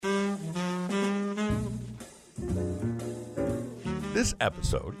This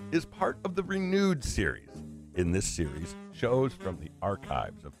episode is part of the Renewed series. In this series, shows from the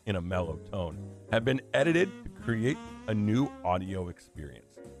archives of In a Mellow Tone have been edited to create a new audio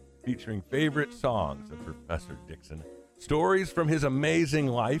experience, featuring favorite songs of Professor Dixon, stories from his amazing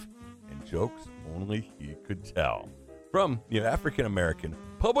life, and jokes only he could tell. From the African American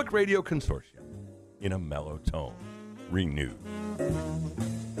Public Radio Consortium, In a Mellow Tone, Renewed.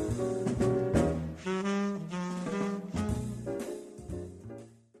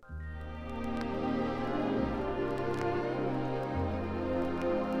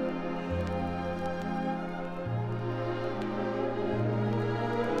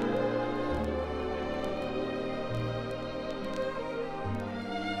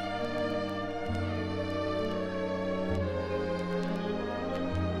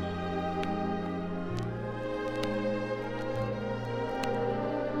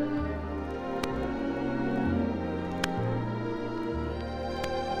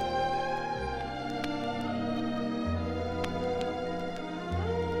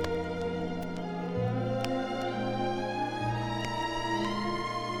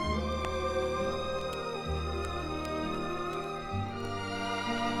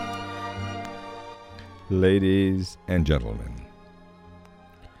 Ladies and gentlemen,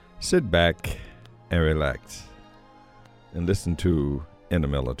 sit back and relax and listen to In a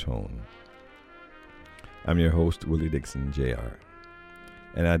Mellow Tone. I'm your host, Willie Dixon, Jr.,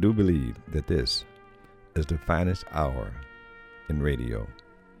 and I do believe that this is the finest hour in radio.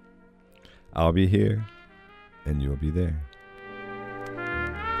 I'll be here, and you'll be there.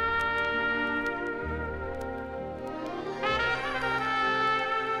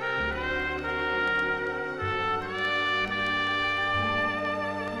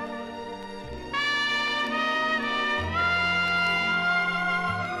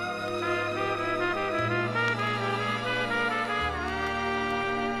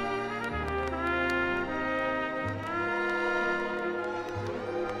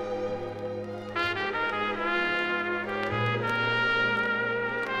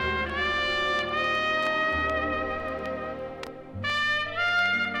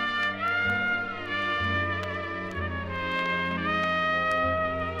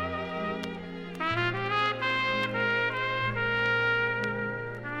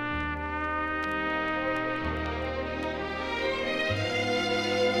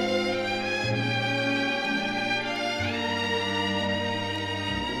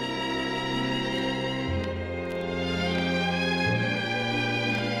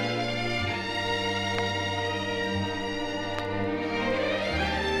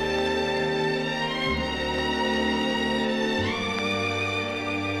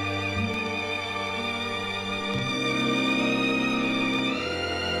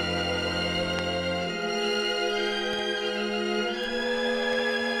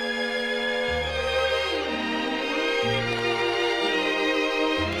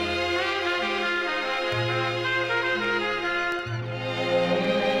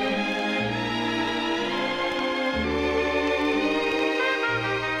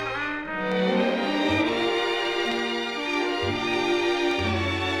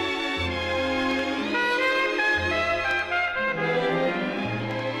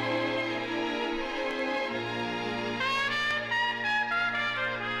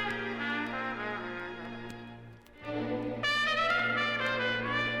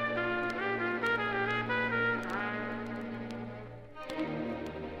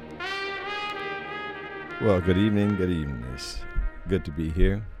 Well, good evening, good evening. It's good to be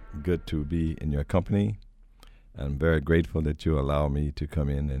here, good to be in your company. I'm very grateful that you allow me to come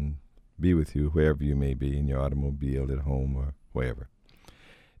in and be with you wherever you may be, in your automobile, at home, or wherever.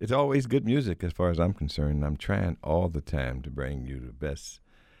 It's always good music as far as I'm concerned. I'm trying all the time to bring you the best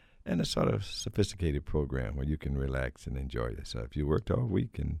and a sort of sophisticated program where you can relax and enjoy yourself. You worked all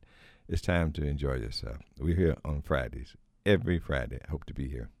week and it's time to enjoy yourself. We're here on Fridays, every Friday. I hope to be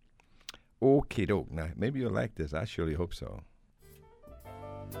here. Okay, doke. Now, maybe you'll like this. I surely hope so.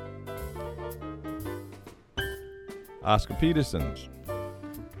 Oscar Peterson's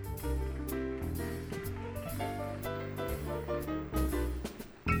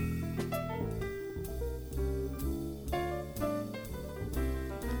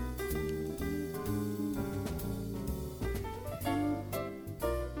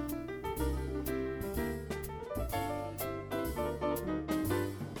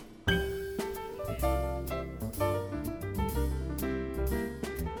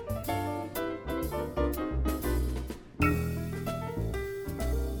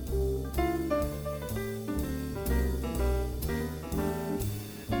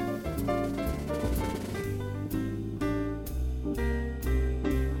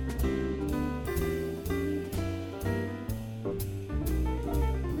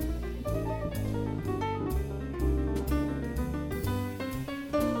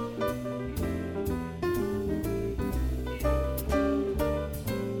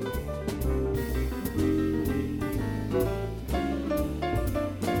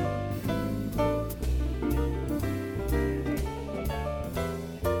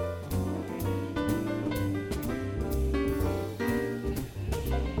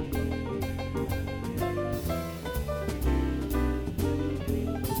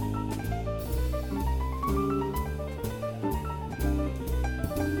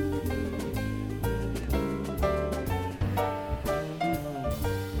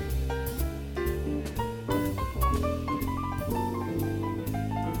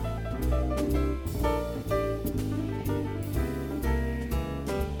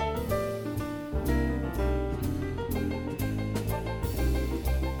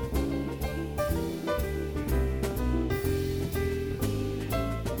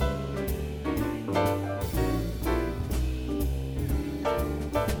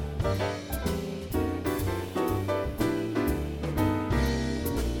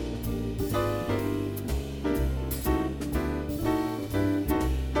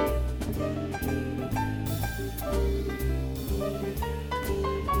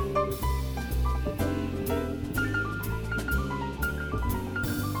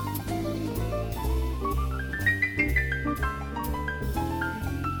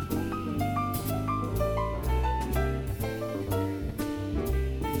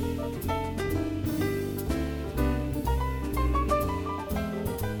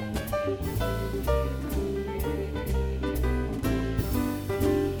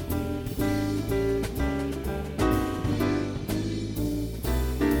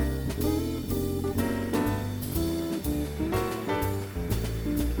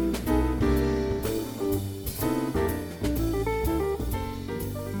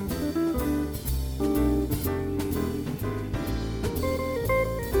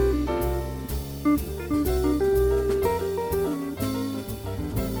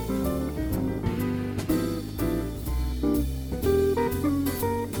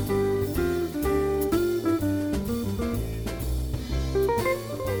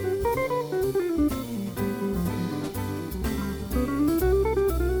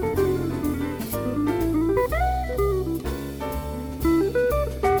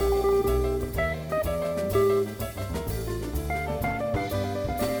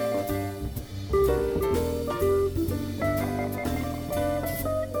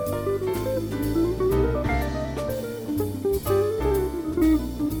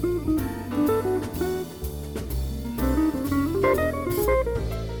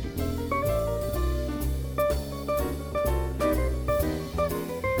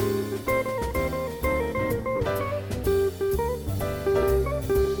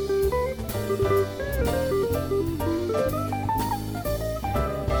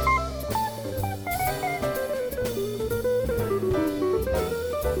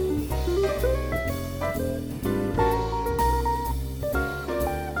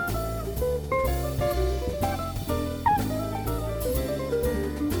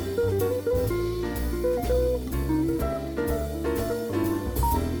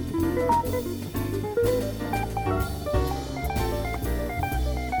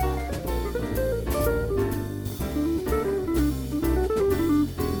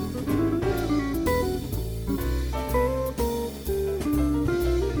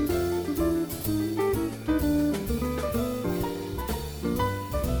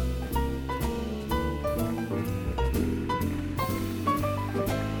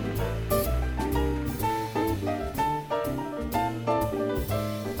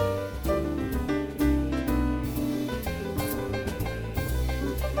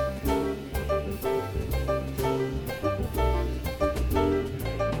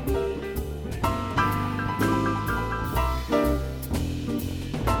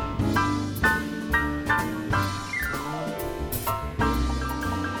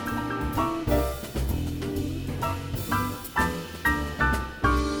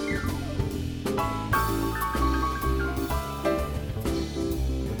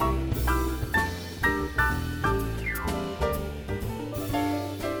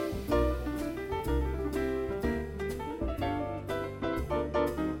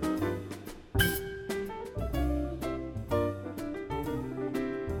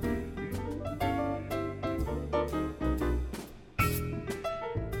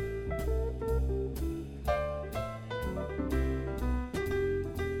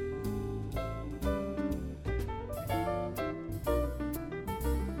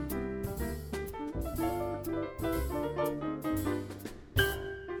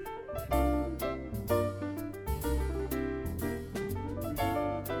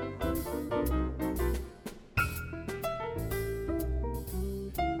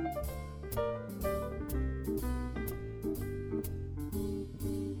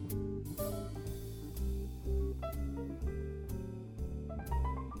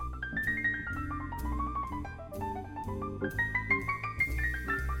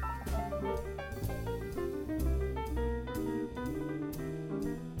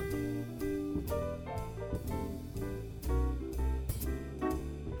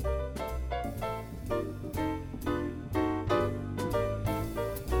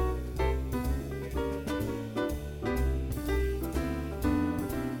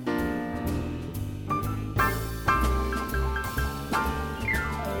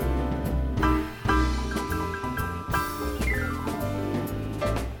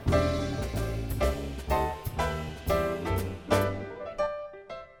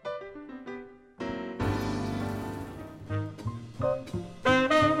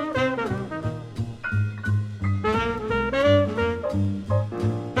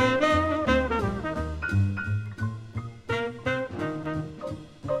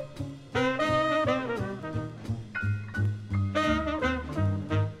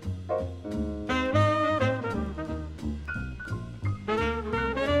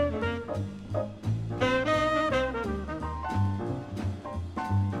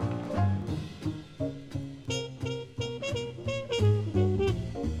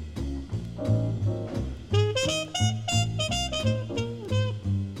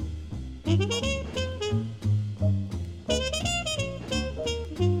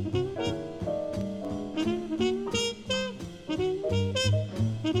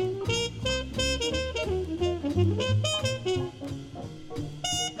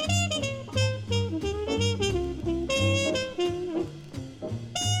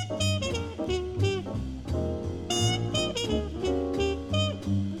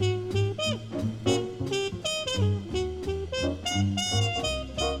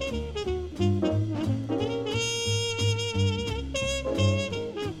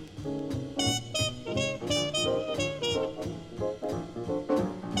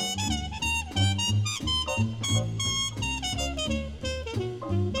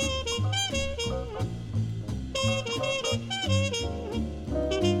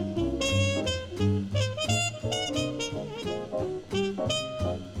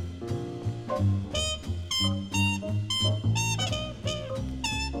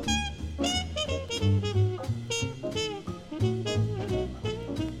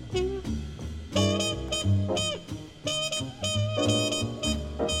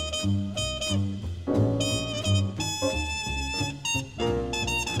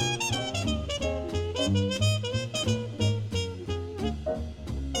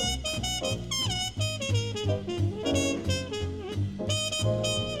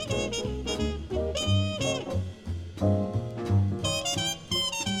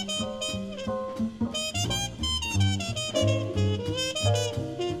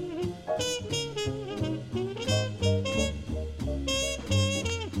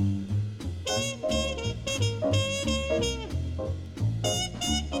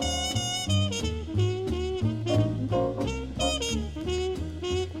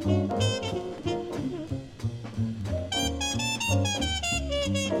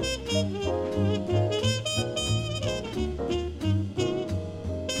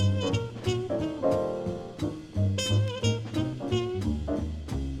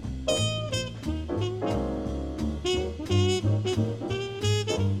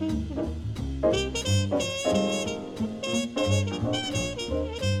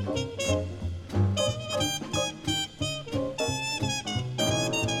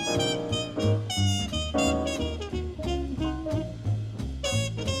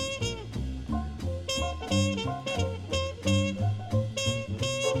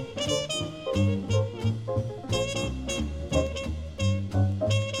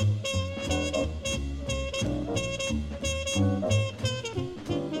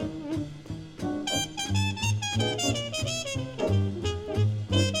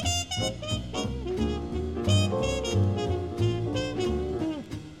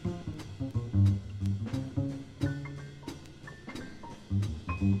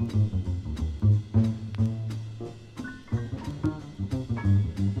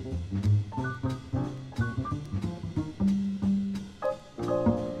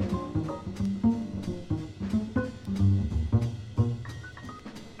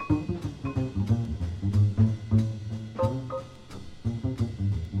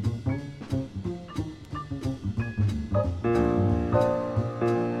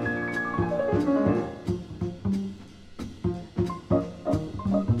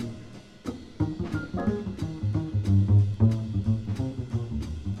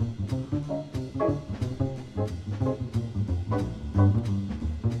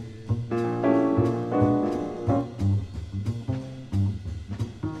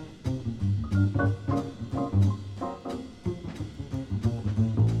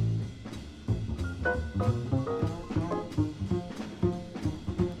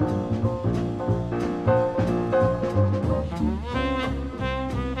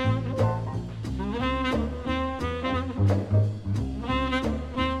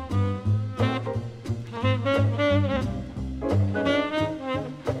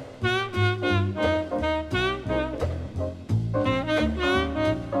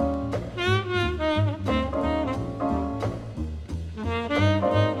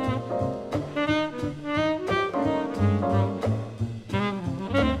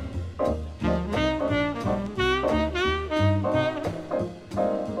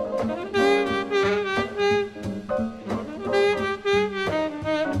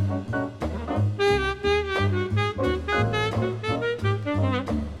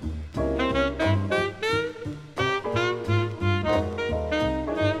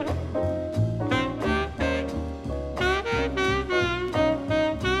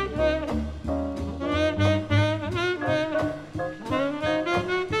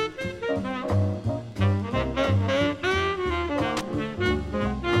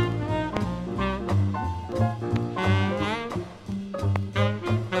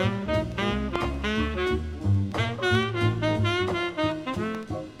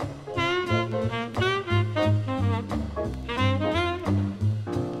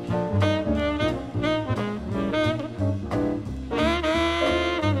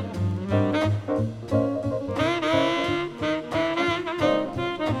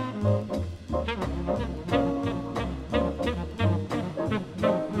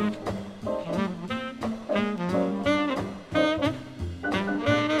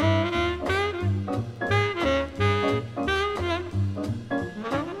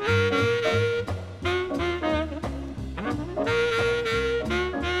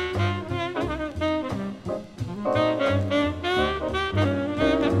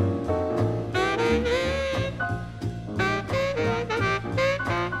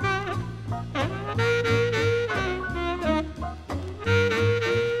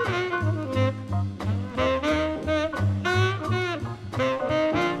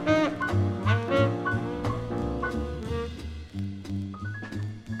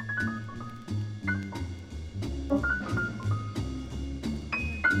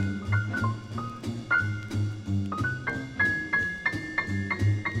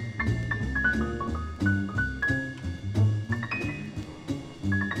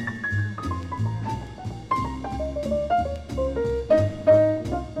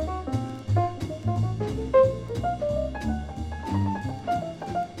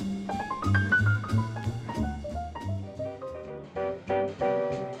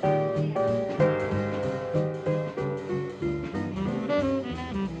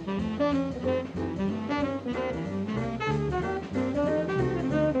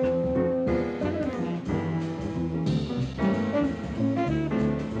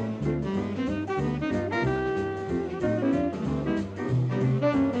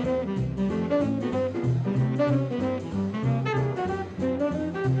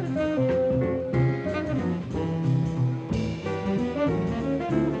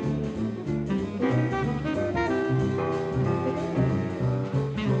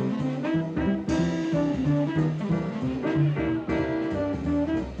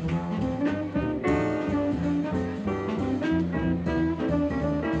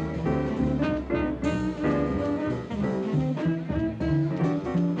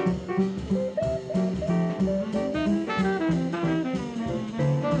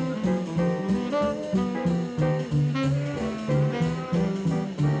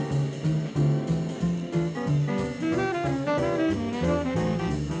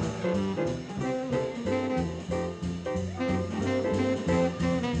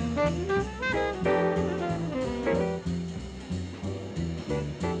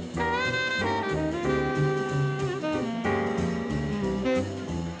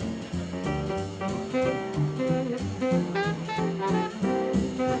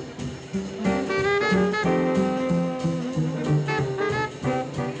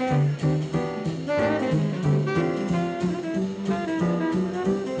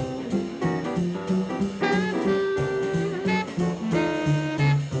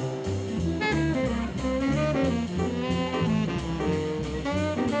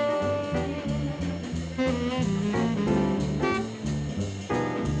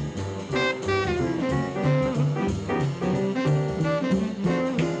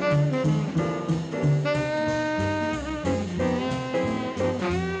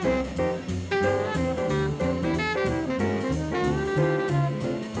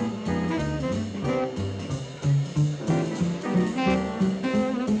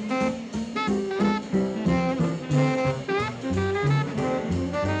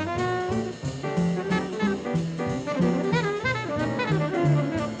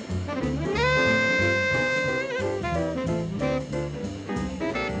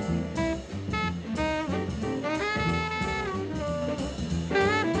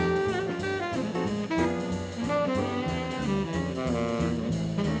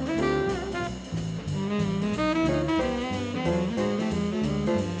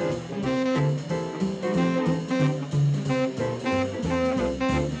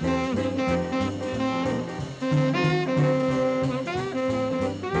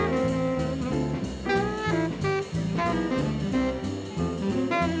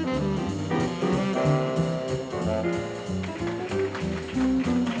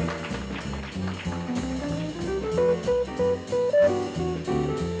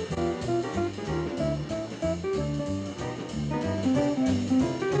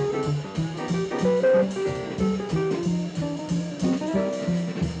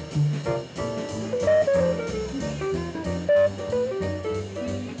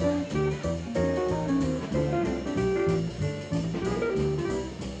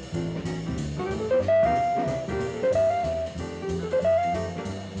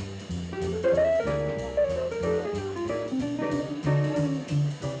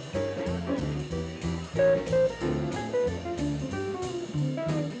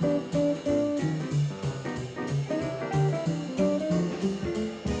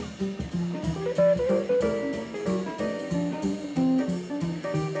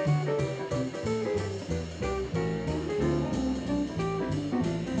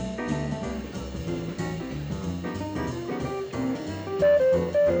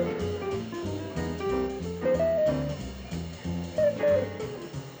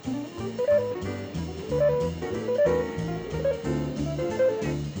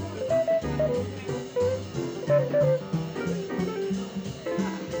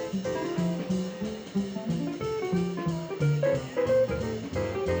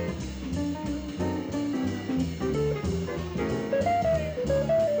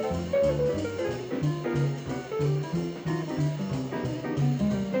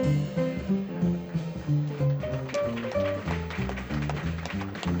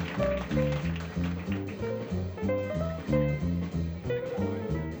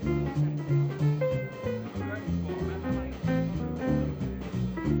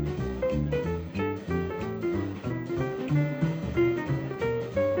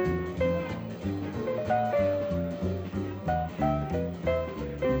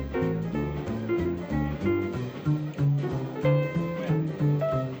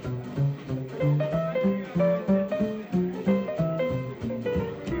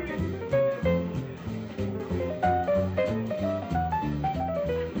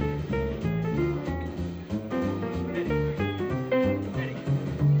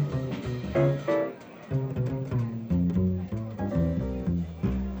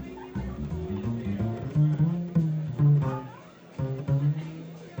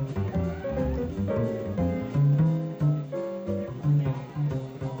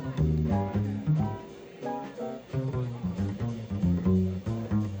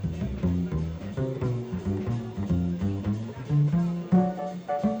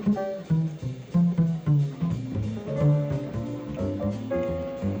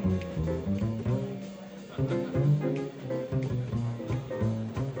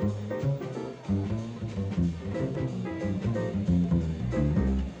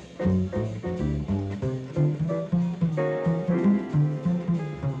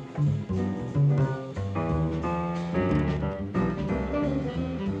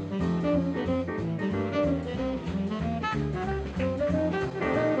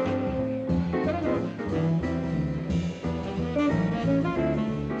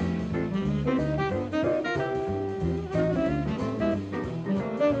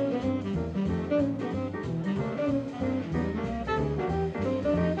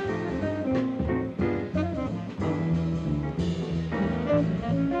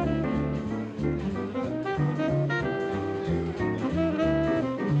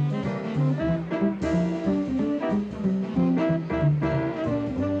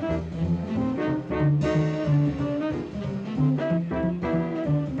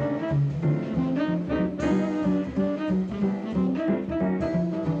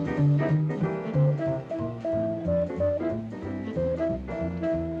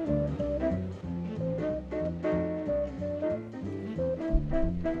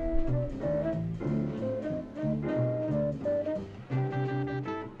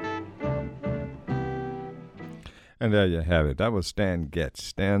And there you have it. That was Stan Getz.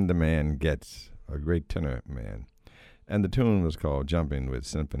 Stan the Man Getz, a great tenor man. And the tune was called Jumping with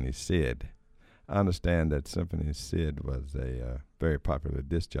Symphony Sid. I understand that Symphony Sid was a very popular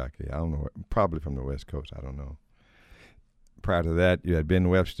disc jockey. I don't know, probably from the West Coast. I don't know. Prior to that, you had Ben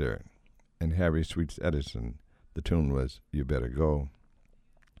Webster and Harry Sweets Edison. The tune was You Better Go.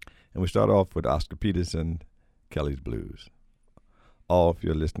 And we start off with Oscar Peterson, Kelly's Blues. All for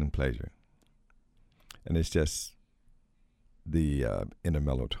your listening pleasure. And it's just the inner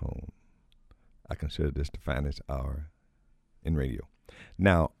mellow tone. I consider this the finest hour in radio.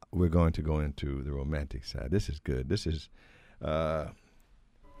 Now, we're going to go into the romantic side. This is good. This is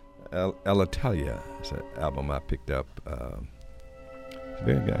Alitalia. It's an album I picked up. It's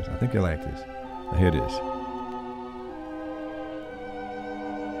very nice. I think you'll like this. Now, here it is.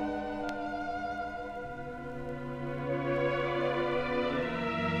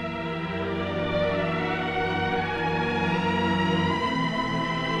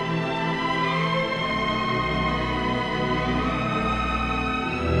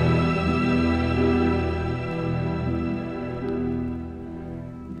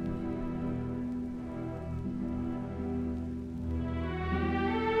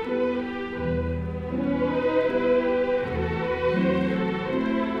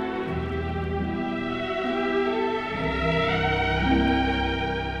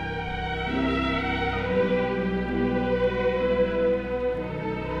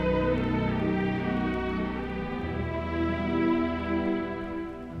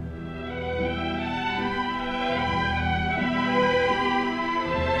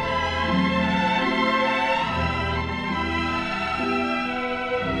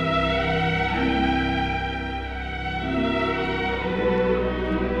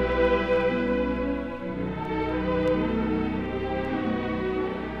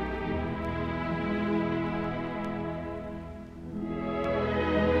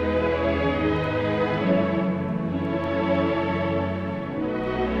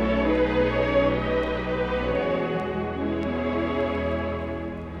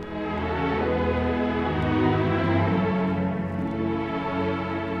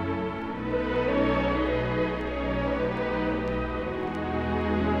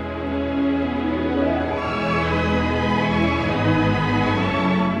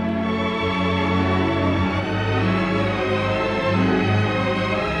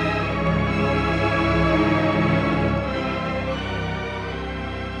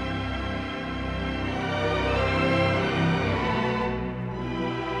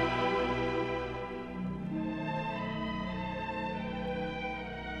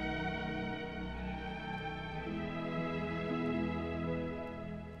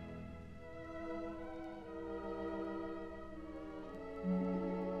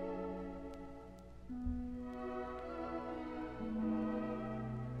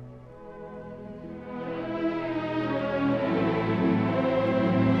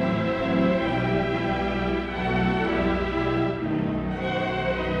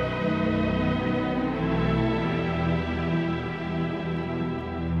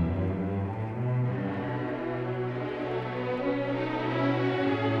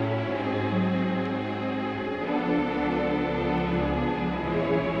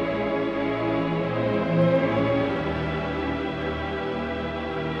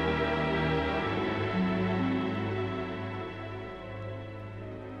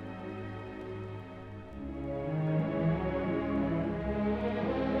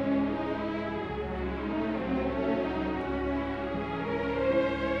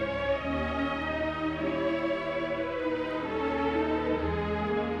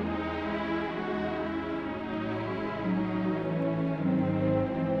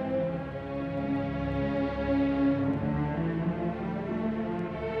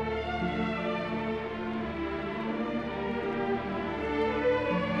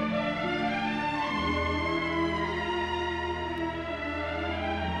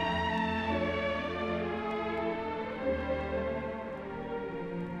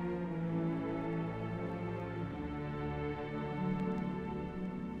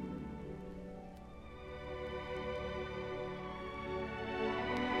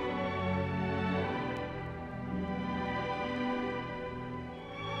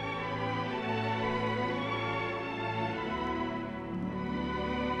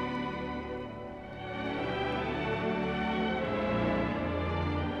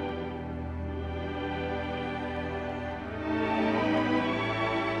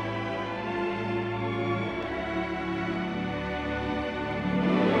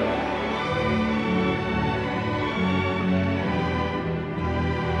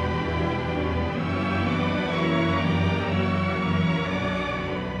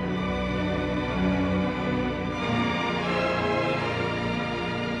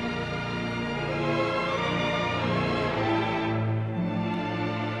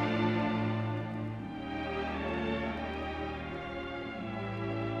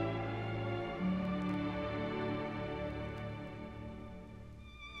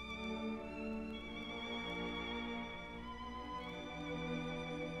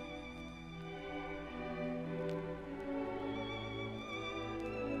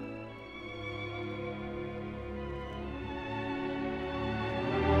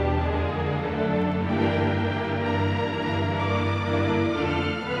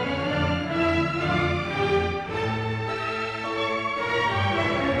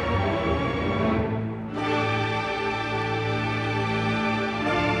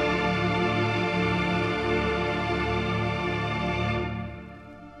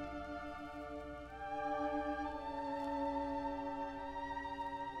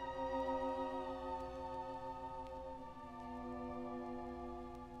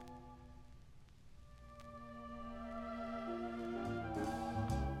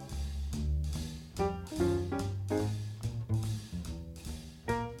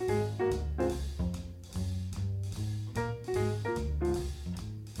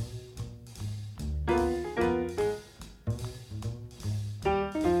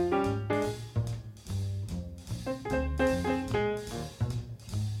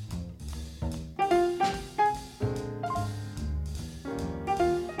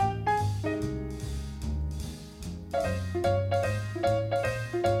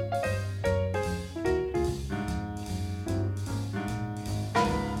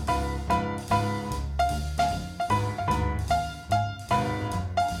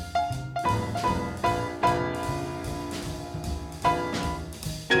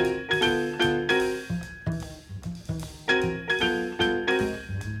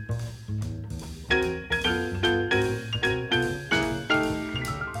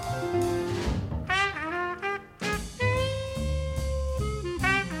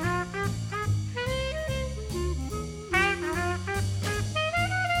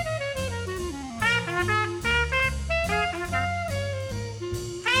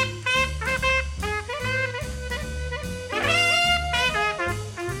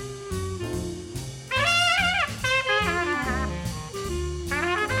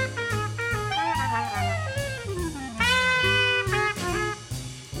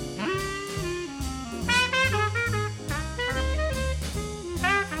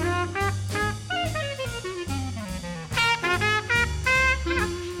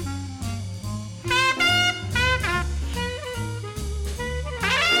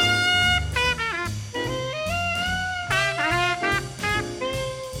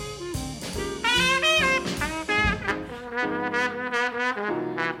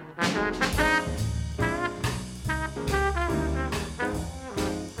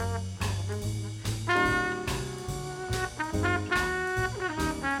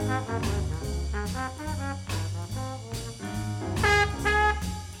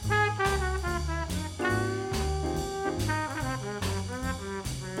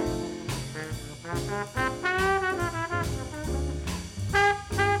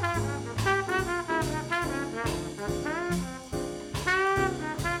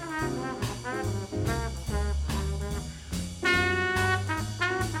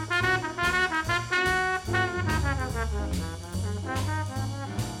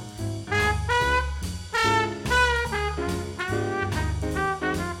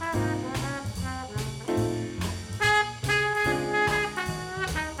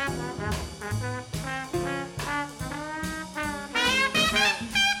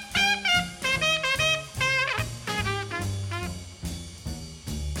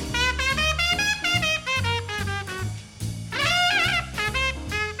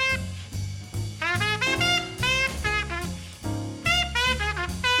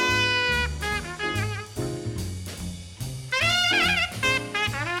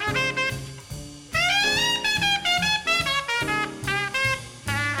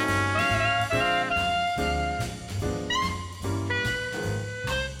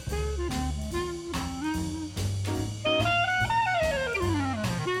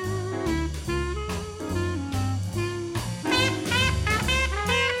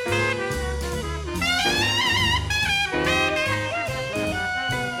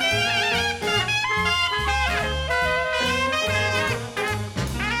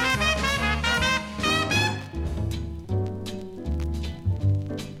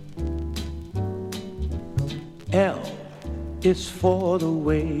 is for the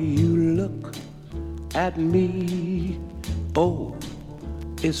way you look at me. O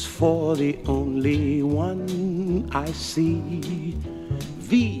is for the only one I see.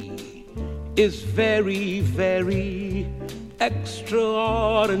 V is very, very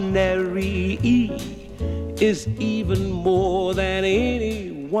extraordinary. E is even more than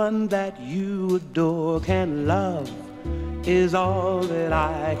anyone that you adore can love, is all that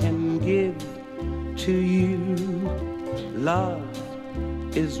I can give to you. Love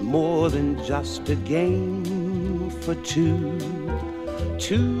is more than just a game for two.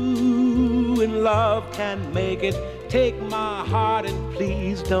 Two in love can make it. Take my heart and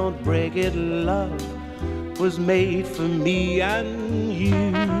please don't break it. Love was made for me and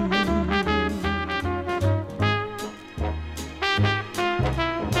you.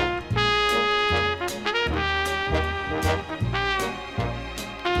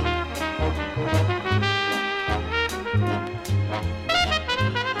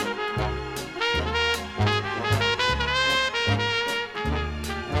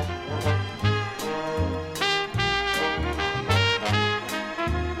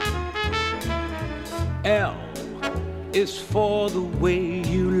 L is for the way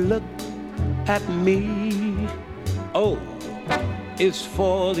you look at me. O is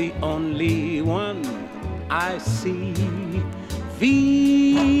for the only one I see.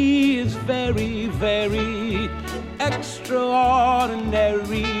 V is very, very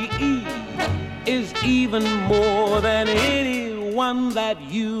extraordinary. E is even more than anyone that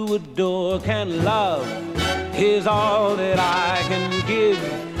you adore can love, is all that I can give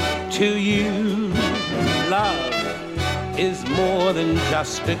to you. Love is more than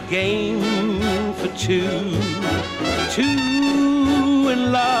just a game for two. Two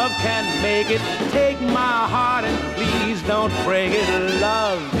in love can make it. Take my heart and please don't break it.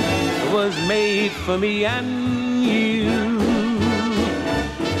 Love was made for me and you.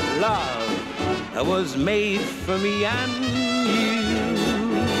 Love was made for me and you.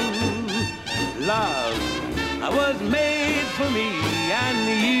 Love was made for me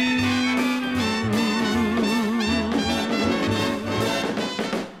and you.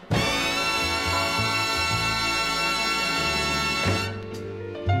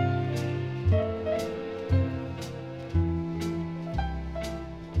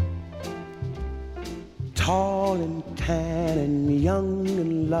 Tall and tan and young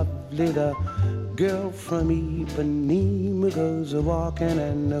and lovely, the girl from Ipanema goes a-walking,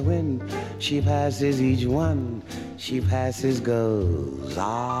 and when she passes each one, she passes goes,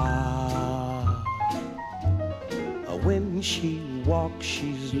 ah. When she walks,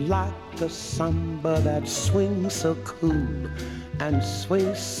 she's like a samba that swings so cool and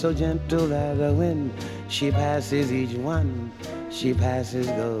sways so gentle that when she passes each one, she passes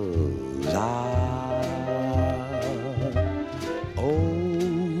goes, ah.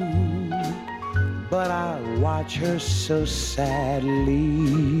 But I watch her so sadly.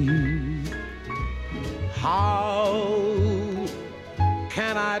 How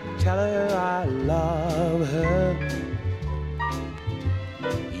can I tell her I love her?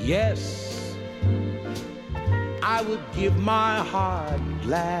 Yes, I would give my heart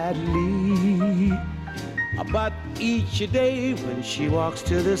gladly. But each day when she walks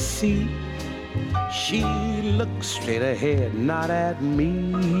to the sea, she looks straight ahead, not at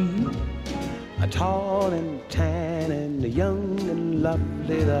me. Tall and tan and young and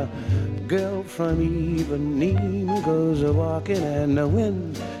lovely, the girl from Ipanema goes a-walking, and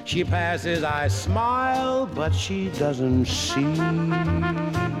when she passes I smile, but she doesn't see.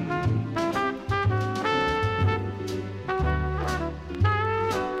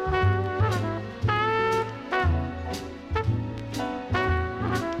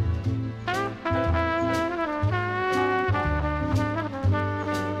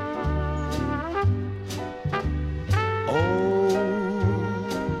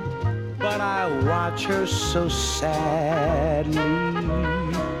 Watch her so sadly.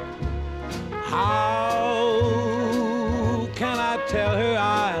 How can I tell her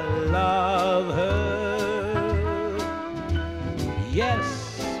I love her?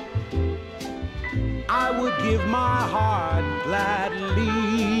 Yes, I would give my heart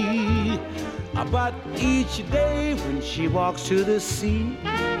gladly. But each day when she walks to the sea,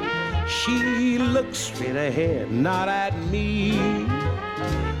 she looks straight ahead, not at me.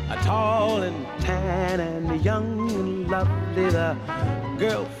 Tall and tan and young and lovely, the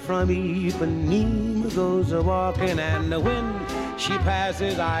girl from Ipanema goes a-walking, and when she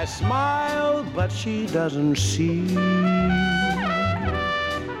passes I smile, but she doesn't see.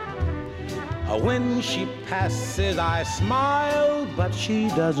 When she passes I smile, but she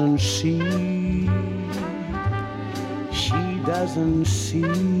doesn't see. She doesn't see.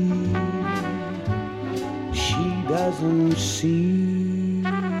 She doesn't see.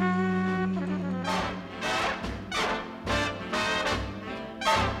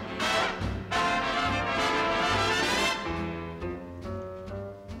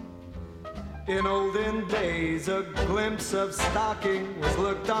 In olden days, a glimpse of stocking was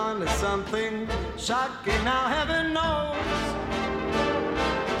looked on as something shocking. Now heaven knows,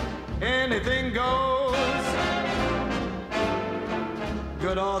 anything goes.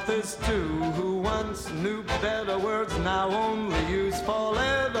 Good authors too, who once knew better words, now only use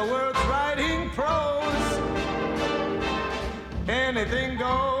four-letter words, writing prose. Anything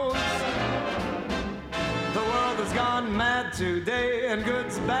goes. The world has gone mad today, and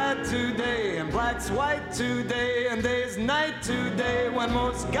good's bad today, and black's white today, and day's night today, when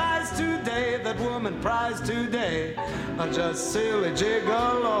most guys today that woman prize today are just silly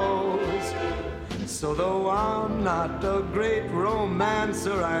gigolos. So though I'm not a great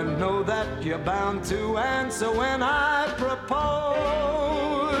romancer, I know that you're bound to answer when I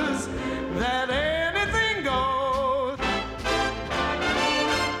propose that anything goes.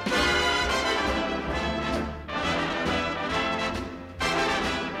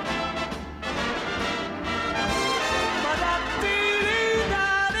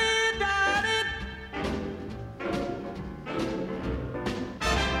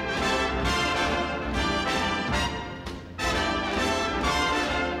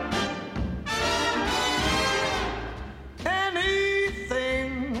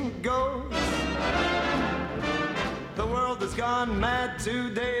 Gone mad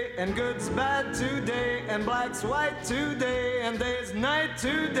today, and good's bad today, and black's white today, and day's night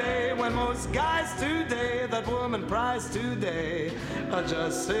today, when most guys today that woman prize today are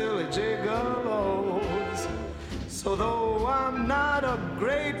just silly gigolos. So though I'm not a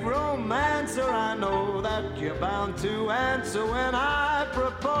great romancer, I know that you're bound to answer when I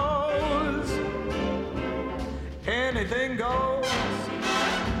propose. Anything goes.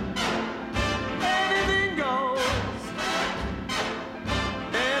 Anything goes.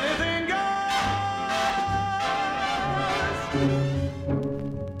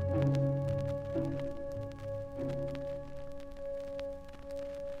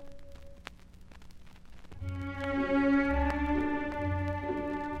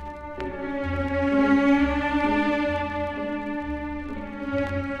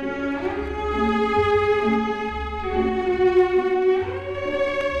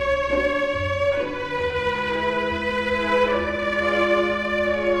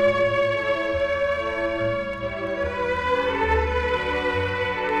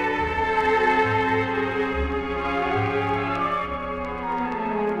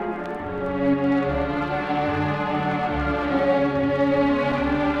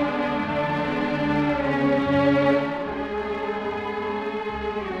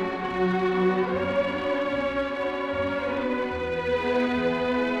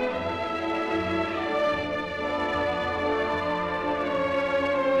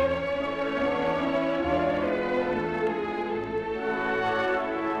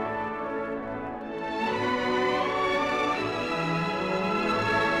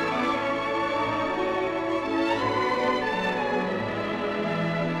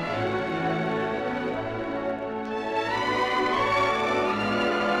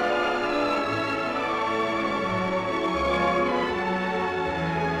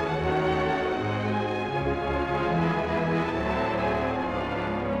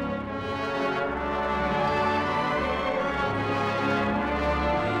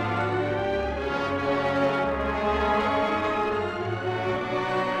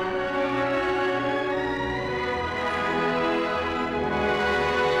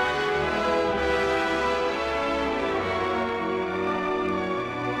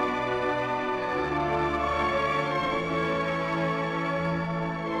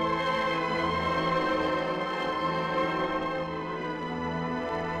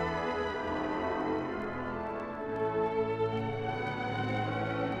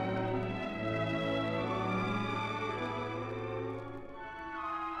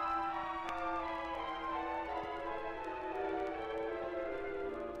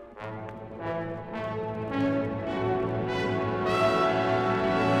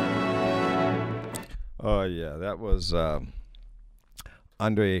 Oh, yeah, that was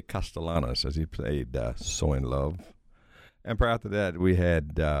Andre Castellanos as he played So in Love. And prior to that, we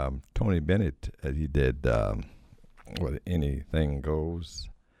had Tony Bennett as he did Anything Goes.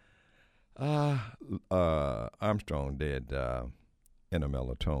 Armstrong did In a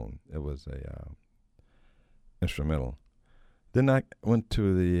Mellow Tone. It was a instrumental. Then I went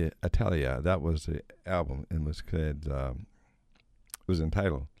to the Italia. That was the album. It was called was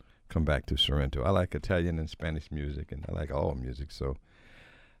entitled Come Back to Sorrento. I like Italian and Spanish music, and I like all music. So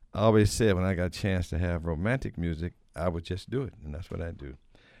I always said when I got a chance to have romantic music, I would just do it, and that's what I do.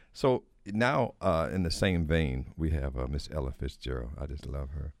 So now, in the same vein, we have Miss Ella Fitzgerald. I just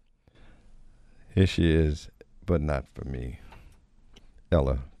love her. Here she is, but not for me.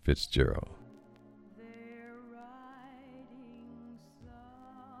 Ella Fitzgerald. They're writing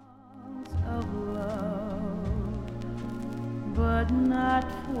songs of love, but not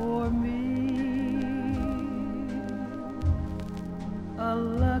for me. A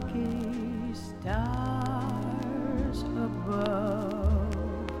lucky stars above,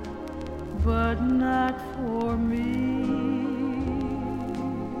 but not for me.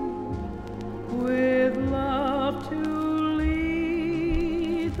 With love to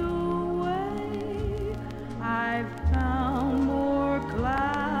lead the way, I've found more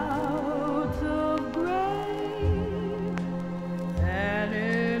clouds of gray than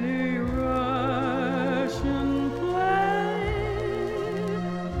any Russian play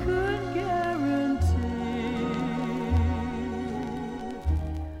could guarantee.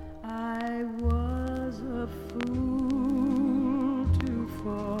 I was a fool to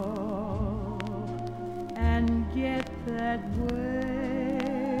fall and get that way.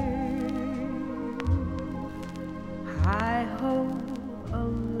 I hope,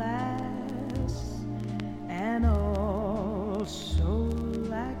 alas, and all so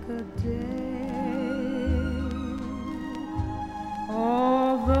lack a day.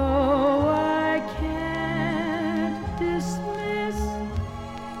 Although I can't dismiss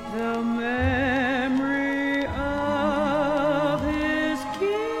the memory of his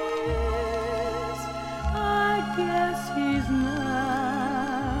kiss, I guess he's not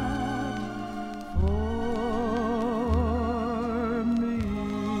for me.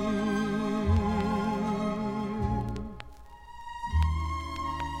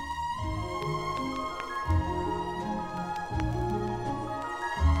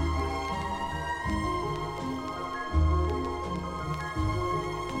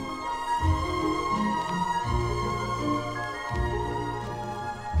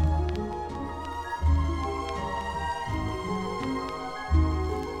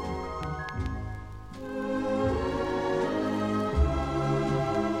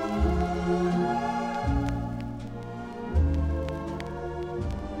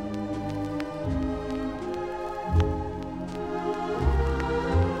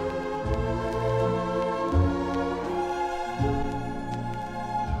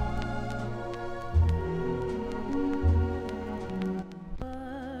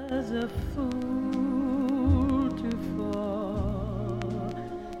 Was a fool to fall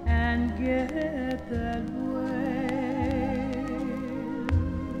and get that way.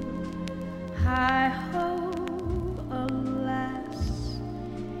 I hope, alas,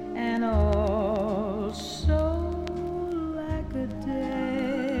 and all so lack a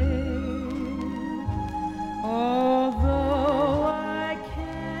day. Although I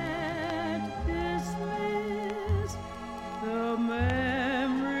can't dismiss the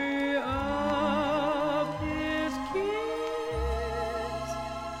memory of his kiss,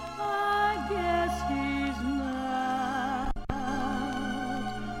 I guess he's not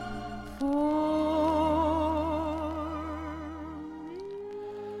for me.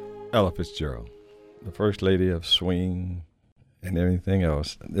 Ella Fitzgerald, the first lady of swing and everything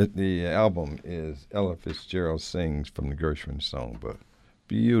else. The album is Ella Fitzgerald Sings from the Gershwin Songbook.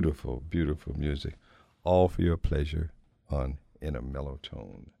 Beautiful, beautiful music, all for your pleasure in a mellow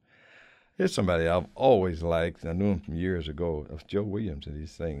tone. Here's somebody I've always liked. I knew him from years ago. Of Joe Williams, and he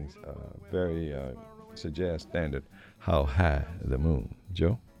sings it's a jazz standard, How High the Moon.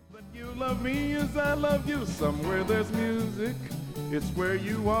 Joe? But you love me as I love you. Somewhere there's music, it's where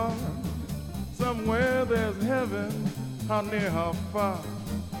you are. Somewhere there's heaven, how near, how far.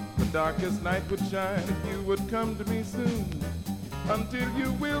 The darkest night would shine if you would come to me soon. Until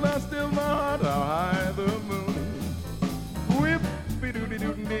you will, I still my heart, how high the moon.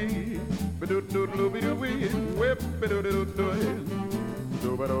 Whip-be-doo-dee-doo-dee, be-doo-doo-doo-doo-be-doo-wee, whip-be-doo-doo-doo-doo-doo,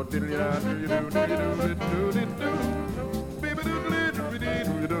 do-ba-doo-dee-dee-doo-dee-doo-dee-doo-dee-doo,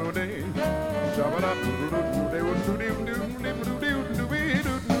 be-be-doo-dee-doo-dee-doo-dee,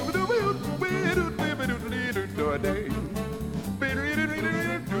 shabba-da-doo-doo-doo-dee-doo-doo-dee-doo-doo-doo-doo-dee,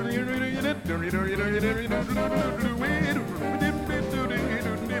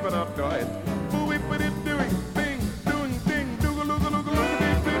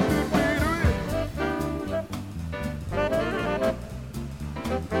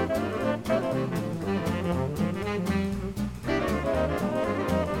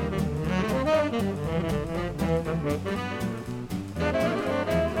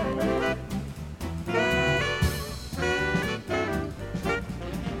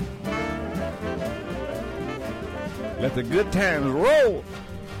 Let the good times roll.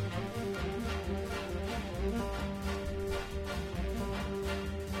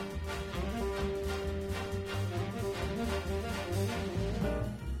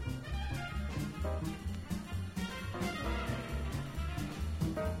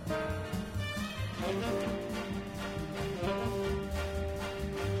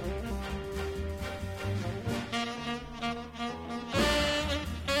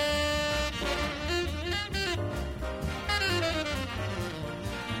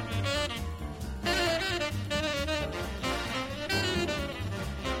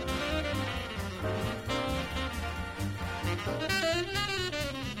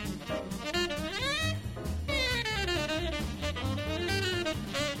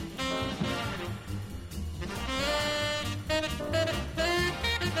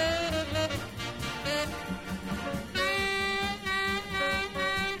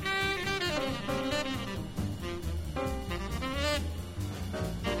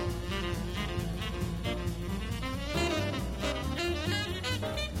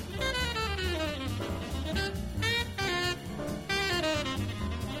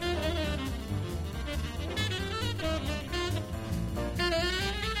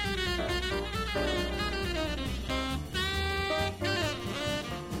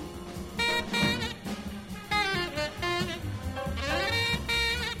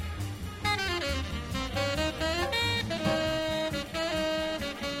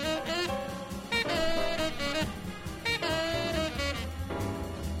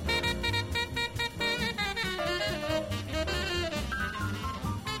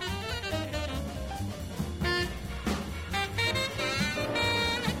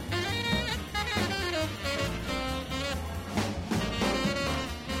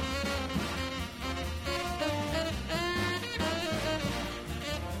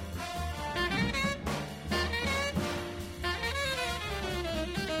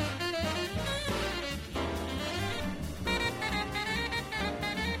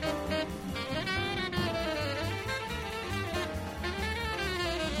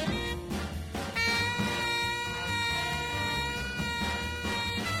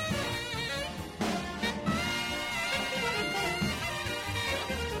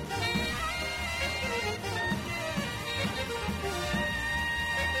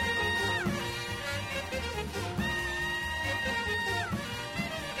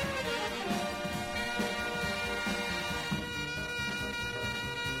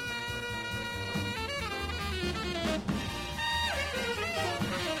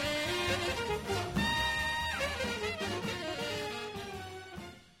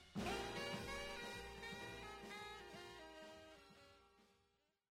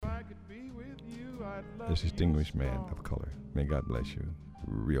 This distinguished man of color. May God bless you.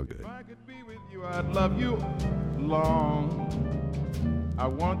 Real good. If I could be with you, I'd love you long. I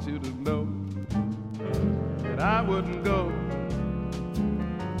want you to know that I wouldn't go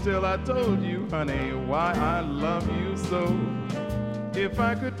till I told you, honey, why I love you so. If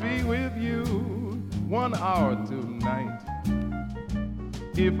I could be with you 1 hour tonight,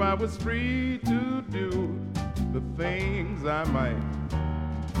 if I was free to do the things I might,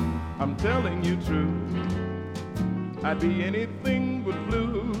 I'm telling you true, I'd be anything but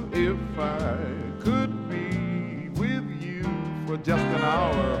blue if I could be with you for just an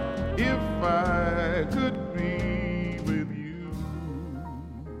hour. If I could be with you.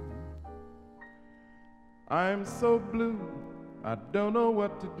 I'm so blue, I don't know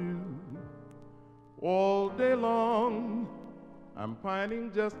what to do. All day long, I'm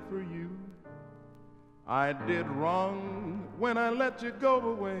pining just for you. I did wrong when I let you go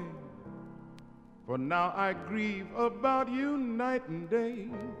away. For now I grieve about you night and day.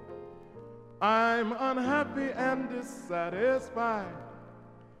 I'm unhappy and dissatisfied,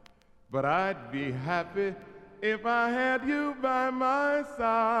 but I'd be happy if I had you by my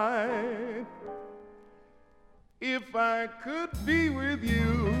side. If I could be with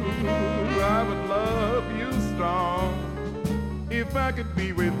you, I would love you strong. If I could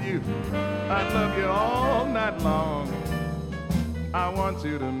be with you, I'd love you all night long. I want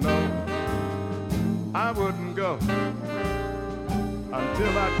you to know I wouldn't go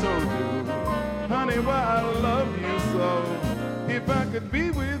until I told you, honey, why I love you so. If I could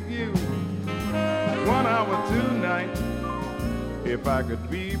be with you 1 hour tonight, if I could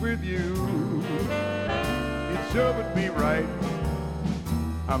be with you, it sure would be right.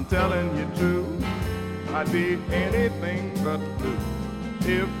 I'm telling you true, I'd be anything but blue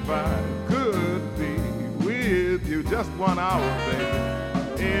if I could be with you just 1 hour, baby.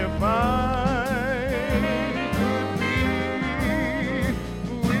 If I could be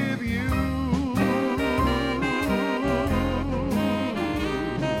with you.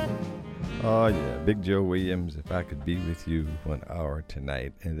 Big Joe Williams, If I Could Be With You 1 hour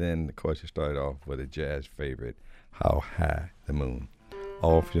tonight. And then, of course, you started off with a jazz favorite, How High the Moon.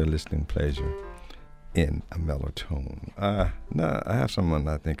 All for your listening pleasure in a mellow tone. Now, I have someone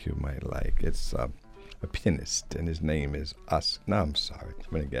I think you might like. It's a pianist, and his name is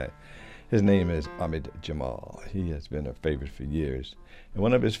His name is Ahmed Jamal. He has been a favorite for years. And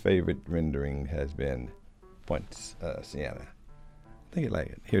one of his favorite rendering has been Pointe Siena. I think you like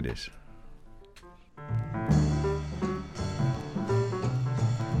it. Hear this.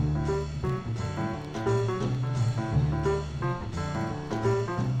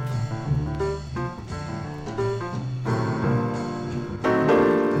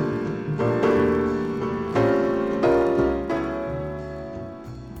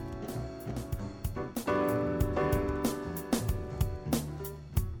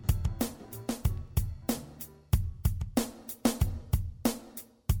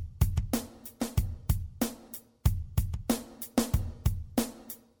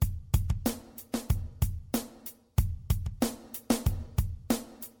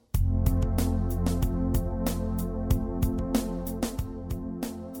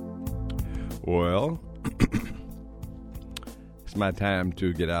 Well, it's my time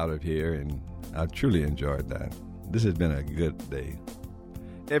to get out of here, and I've truly enjoyed that. This has been a good day.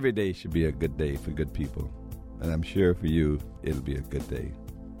 Every day should be a good day for good people, and I'm sure for you, it'll be a good day.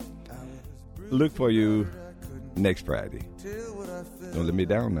 Look for you next Friday. Don't let me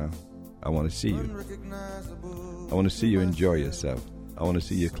down now. I want to see you. I want to see you enjoy yourself. I want to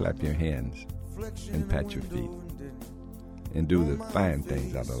see you clap your hands and pat your feet and do the fine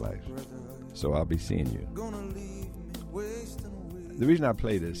things out of life. So I'll be seeing you. The reason I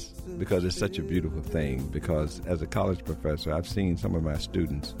play this, because it's such a beautiful thing, because as a college professor, I've seen some of my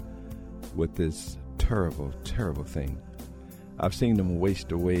students with this terrible, terrible thing. I've seen them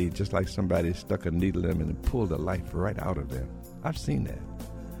waste away just like somebody stuck a needle in them and pulled the life right out of them. I've seen that.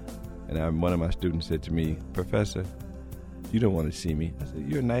 And one of my students said to me, "Professor, you don't want to see me." I said,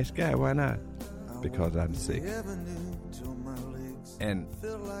 "You're a nice guy. Why not?" "Because I'm sick." And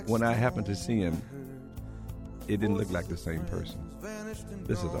when I happened to see him, it didn't look like the same person.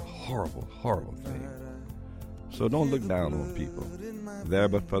 This is a horrible, horrible thing. So don't look down on people. There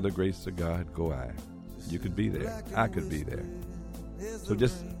but for the grace of God go I. You could be there. I could be there. So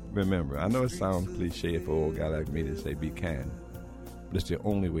just remember, I know it sounds cliche for an old guy like me to say be kind, but it's the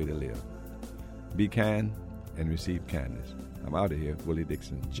only way to live. Be kind and receive kindness. I'm out of here. Willie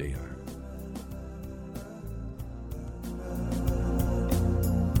Dixon, Jr.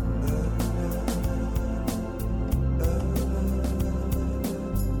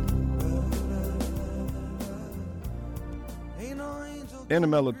 In a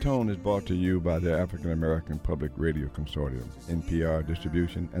Mellow Tone is brought to you by the African American Public Radio Consortium, NPR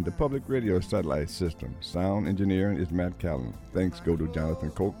distribution, and the Public Radio Satellite System. Sound engineering is Matt Callan. Thanks go to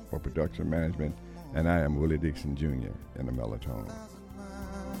Jonathan Coke for production management, and I am Willie Dixon Jr. in a Mellow Tone.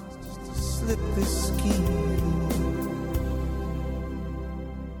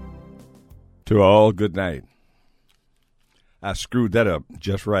 To all, good night. I screwed that up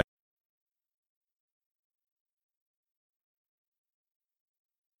just right.